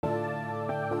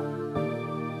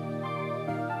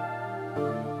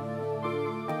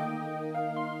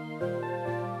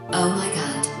Oh my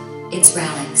god, it's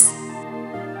Ralex.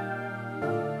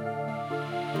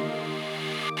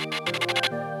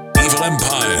 Evil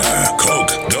Empire, coke,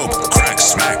 dope, crack,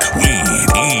 smack, weed,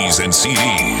 E's and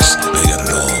CDs. They got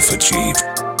it all for cheap.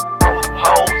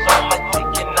 Hoes on my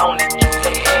dick and on it, get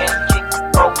their ass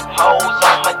kicked. Broke hoes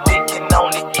on my dick and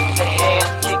on it, get their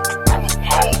ass kicked.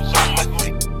 Hoes on my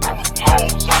dick,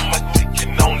 hoes on my dick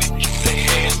and on it, get their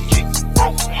ass kicked.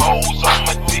 Broke hoes on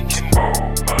my dick and oh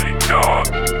my god.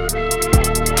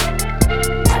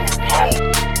 Hoes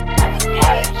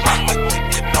on my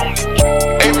dick and on it.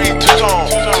 Avery two-tone,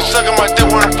 sucking my dick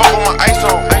when I fuck with my ice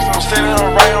on. I'm sitting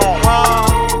on right on.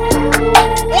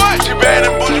 What? She bad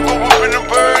and bougie, but whooping the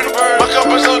bird. My cup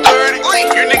is so dirty.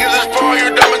 You niggas is fraud,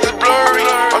 your diamonds is blurry.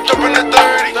 I'm jumping to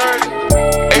 30.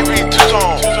 Avery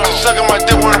two-tone, sucking my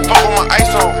dick when I fuck with my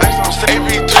ice on.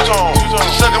 Avery two-tone,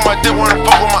 sucking my dick when I fuck